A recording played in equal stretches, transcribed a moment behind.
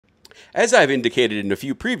As I've indicated in a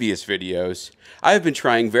few previous videos, I have been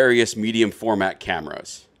trying various medium format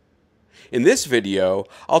cameras. In this video,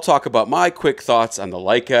 I'll talk about my quick thoughts on the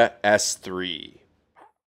Leica S3.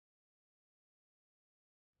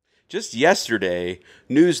 Just yesterday,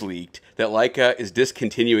 news leaked that Leica is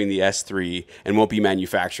discontinuing the S3 and won't be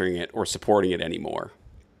manufacturing it or supporting it anymore.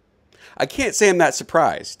 I can't say I'm that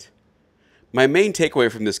surprised. My main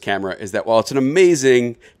takeaway from this camera is that while it's an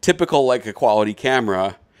amazing, typical Leica quality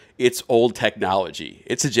camera, it's old technology.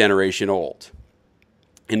 It's a generation old.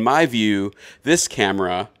 In my view, this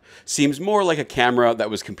camera seems more like a camera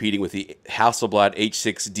that was competing with the Hasselblad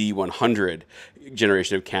H6D 100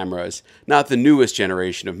 generation of cameras, not the newest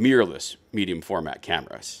generation of mirrorless medium format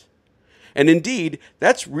cameras. And indeed,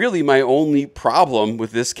 that's really my only problem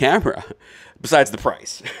with this camera, besides the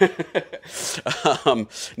price.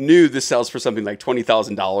 New, this sells for something like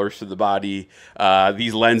 $20,000 for the body.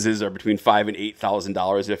 These lenses are between $5,000 and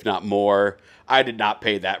 $8,000, if not more. I did not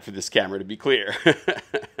pay that for this camera, to be clear.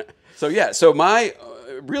 So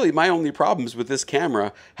really my only problems with this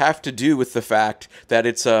camera have to do with the fact that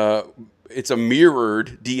it's a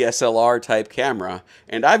mirrored DSLR type camera,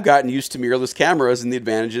 and I've gotten used to mirrorless cameras and the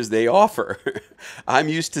advantages they offer. I'm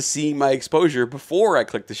used to seeing my exposure before I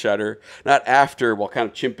click the shutter, not after, while kind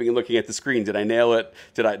of chimping and looking at the screen. Did I nail it?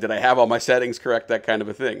 Did I have all my settings correct? That kind of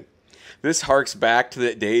a thing. This harks back to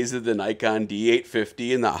the days of the Nikon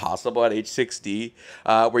D850 and the Hasselblad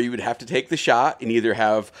H6D, where you would have to take the shot and either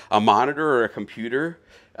have a monitor or a computer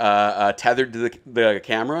tethered to the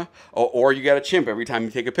camera, or you got a chimp every time you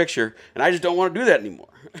take a picture, and I just don't want to do that anymore.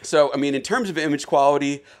 So, I mean, in terms of image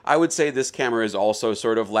quality, I would say this camera is also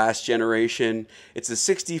sort of last generation. It's a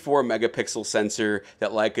 64 megapixel sensor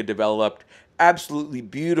that Leica developed. Absolutely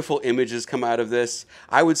beautiful images come out of this.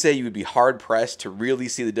 I would say you would be hard-pressed to really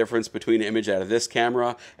see the difference between an image out of this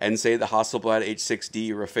camera and, say, the Hasselblad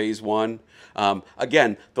H6D or a Phase 1.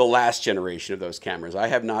 Again, the last generation of those cameras. I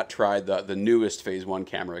have not tried the newest Phase 1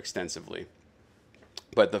 camera extensively,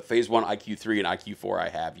 but the Phase 1 IQ3 and IQ4 I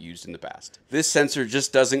have used in the past. This sensor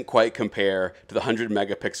just doesn't quite compare to the 100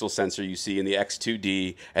 megapixel sensor you see in the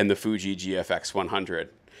X2D and the Fuji GFX 100.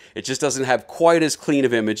 It just doesn't have quite as clean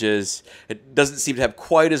of images. It doesn't seem to have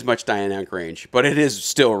quite as much dynamic range, but it is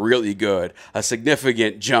still really good. A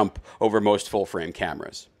significant jump over most full-frame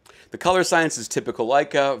cameras. The color science is typical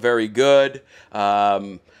Leica, very good.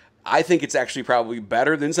 I think it's actually probably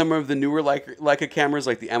better than some of the newer Leica cameras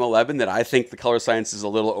like the M11 that I think the color science is a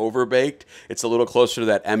little overbaked. It's a little closer to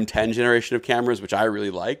that M10 generation of cameras, which I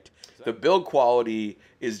really liked. The build quality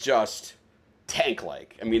is just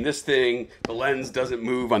tank-like. I mean, this thing, the lens doesn't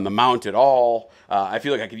move on the mount at all. I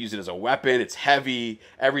feel like I could use it as a weapon. It's heavy.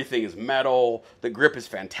 Everything is metal. The grip is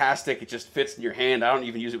fantastic. It just fits in your hand. I don't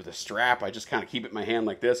even use it with a strap. I just kind of keep it in my hand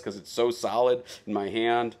like this because it's so solid in my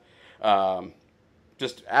hand.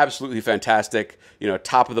 Just absolutely fantastic. You know,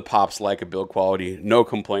 top of the pops Leica build quality. No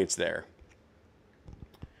complaints there.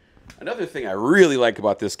 Another thing I really like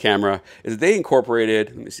about this camera is they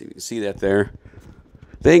incorporated, let me see if you can see that there.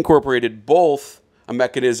 They incorporated both a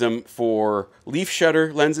mechanism for leaf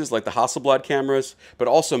shutter lenses like the Hasselblad cameras, but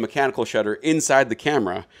also mechanical shutter inside the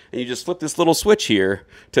camera. And you just flip this little switch here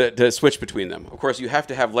to switch between them. Of course, you have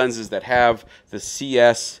to have lenses that have the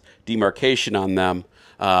CS demarcation on them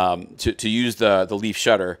to use the leaf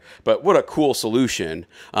shutter. But what a cool solution.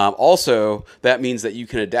 Also, that means that you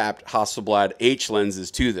can adapt Hasselblad H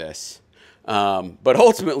lenses to this. But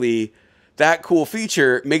ultimately, that cool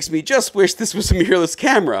feature makes me just wish this was a mirrorless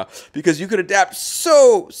camera, because you could adapt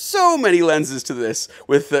so many lenses to this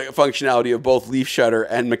with the functionality of both leaf shutter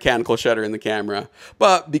and mechanical shutter in the camera.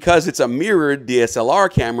 But because it's a mirrored DSLR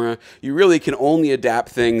camera, you really can only adapt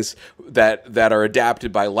things that are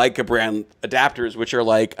adapted by Leica brand adapters, which are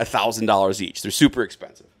like $1,000 each. They're super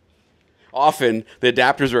expensive. Often, the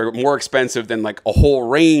adapters are more expensive than like a whole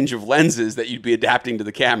range of lenses that you'd be adapting to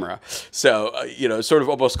the camera. So, you know, sort of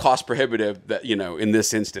almost cost prohibitive that, you know, in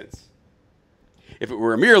this instance. If it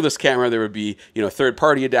were a mirrorless camera, there would be, you know,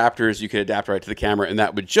 third-party adapters you could adapt right to the camera, and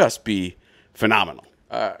that would just be phenomenal.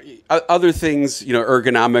 Other things, you know,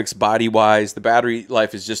 ergonomics, body-wise, the battery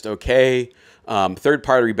life is just okay.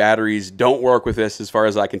 Third-party batteries don't work with this, as far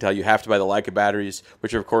as I can tell. You have to buy the Leica batteries,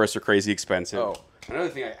 which of course are crazy expensive. Oh. Another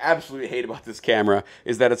thing I absolutely hate about this camera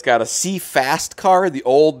is that it's got a C Fast card, the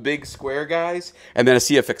old big square guys, and then a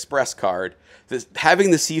CF Express card.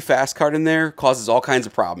 having the CFast card in there causes all kinds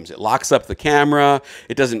of problems. It locks up the camera.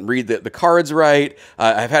 It doesn't read the cards right.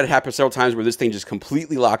 I've had it happen several times where this thing just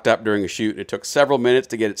completely locked up during a shoot. It took several minutes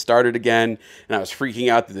to get it started again, and I was freaking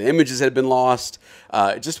out that the images had been lost.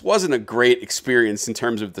 It just wasn't a great experience in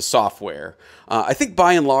terms of the software. I think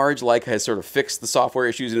by and large, Leica has sort of fixed the software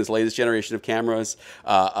issues in its latest generation of cameras,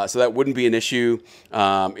 so that wouldn't be an issue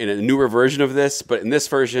in a newer version of this, but in this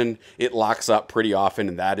version, it locks up pretty often,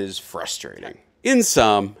 and that is frustrating. In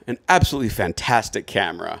sum, an absolutely fantastic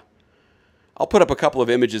camera. I'll put up a couple of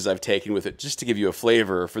images I've taken with it just to give you a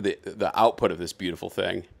flavor for the output of this beautiful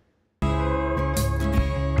thing.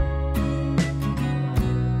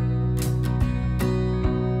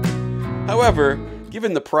 However,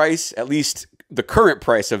 given the price, at least the current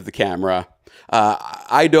price of the camera,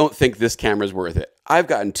 I don't think this camera is worth it. I've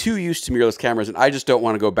gotten too used to mirrorless cameras, and I just don't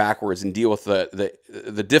want to go backwards and deal with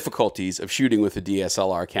the difficulties of shooting with a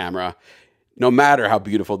DSLR camera, no matter how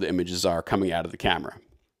beautiful the images are coming out of the camera.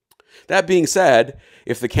 That being said,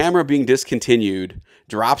 if the camera being discontinued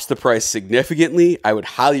drops the price significantly, I would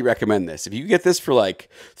highly recommend this. If you get this for like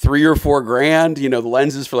 $3 or $4 grand, you know, the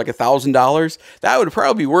lenses for like $1,000, that would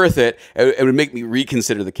probably be worth it. It would make me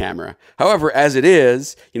reconsider the camera. However, as it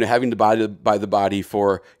is, you know, having to buy the body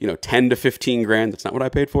for, you know, 10 to 15 grand, that's not what I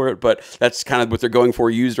paid for it, but that's kind of what they're going for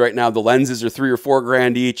used right now. The lenses are $3 or $4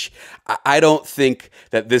 grand each. I don't think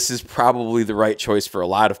that this is probably the right choice for a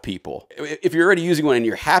lot of people. If you're already using one and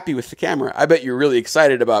you're happy with the camera, I bet you're really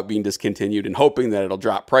excited about being discontinued and hoping that it'll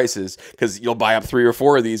drop prices, because you'll buy up 3 or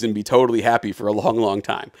 4 of these and be totally happy for a long, long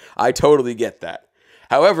time. I totally get that.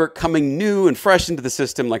 However, coming new and fresh into the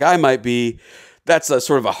system like I might be, that's a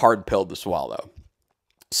sort of a hard pill to swallow.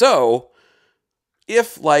 So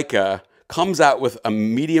if Leica comes out with a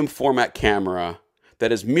medium format camera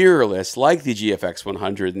that is mirrorless like the GFX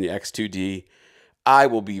 100 and the X2D, I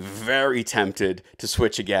will be very tempted to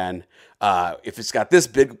switch again. If it's got this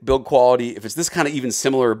big build quality, if it's this kind of even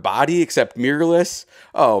similar body except mirrorless,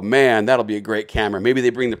 oh man, that'll be a great camera. Maybe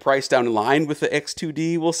they bring the price down in line with the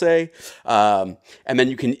X2D, we'll say. And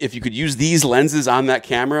then if you could use these lenses on that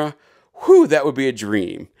camera, whew, that would be a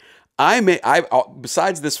dream.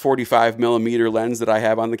 Besides this 45mm lens that I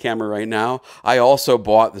have on the camera right now, I also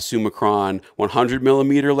bought the Summicron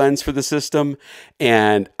 100mm lens for the system,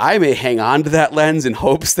 and I may hang on to that lens in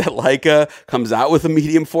hopes that Leica comes out with a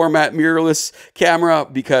medium format mirrorless camera,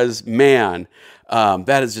 because man,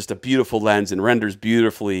 that is just a beautiful lens and renders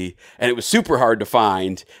beautifully, and it was super hard to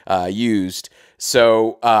find used.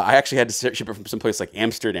 So I actually had to ship it from someplace like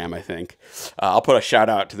Amsterdam, I think. I'll put a shout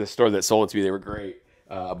out to the store that sold it to me. They were great.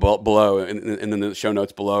 Below, and then the show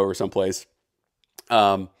notes below or someplace.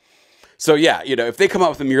 So yeah, you know, if they come out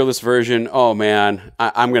with a mirrorless version, oh man,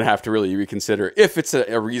 I'm going to have to really reconsider if it's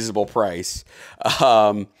a reasonable price.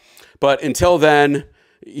 But until then,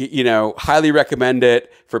 you know, highly recommend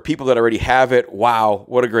it for people that already have it. Wow,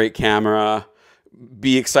 what a great camera.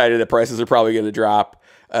 Be excited that prices are probably going to drop.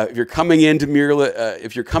 If you're coming into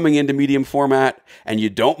medium format and you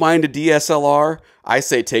don't mind a DSLR, I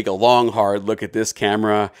say take a long, hard look at this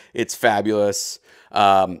camera. It's fabulous.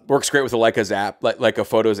 Works great with the Leica's app, Leica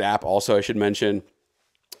Photos app. Also, I should mention,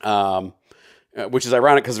 which is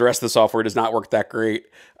ironic because the rest of the software does not work that great.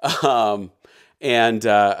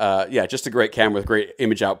 Yeah, just a great camera with great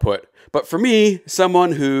image output. But for me,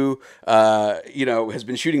 someone who, you know, has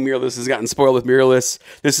been shooting mirrorless, has gotten spoiled with mirrorless,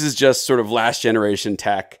 this is just sort of last generation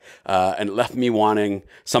tech, and it left me wanting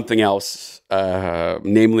something else,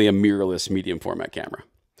 namely a mirrorless medium format camera.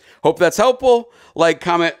 Hope that's helpful. Like,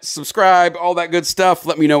 comment, subscribe, all that good stuff.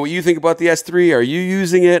 Let me know what you think about the S3. Are you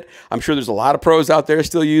using it? I'm sure there's a lot of pros out there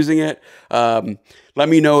still using it. Let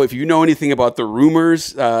me know if you know anything about the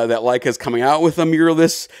rumors that Leica is coming out with a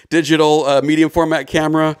mirrorless digital medium format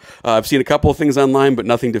camera. I've seen a couple of things online, but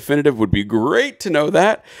nothing definitive. Would be great to know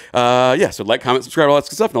that. Yeah, so like, comment, subscribe, all that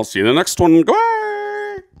good stuff, and I'll see you in the next one. Goodbye!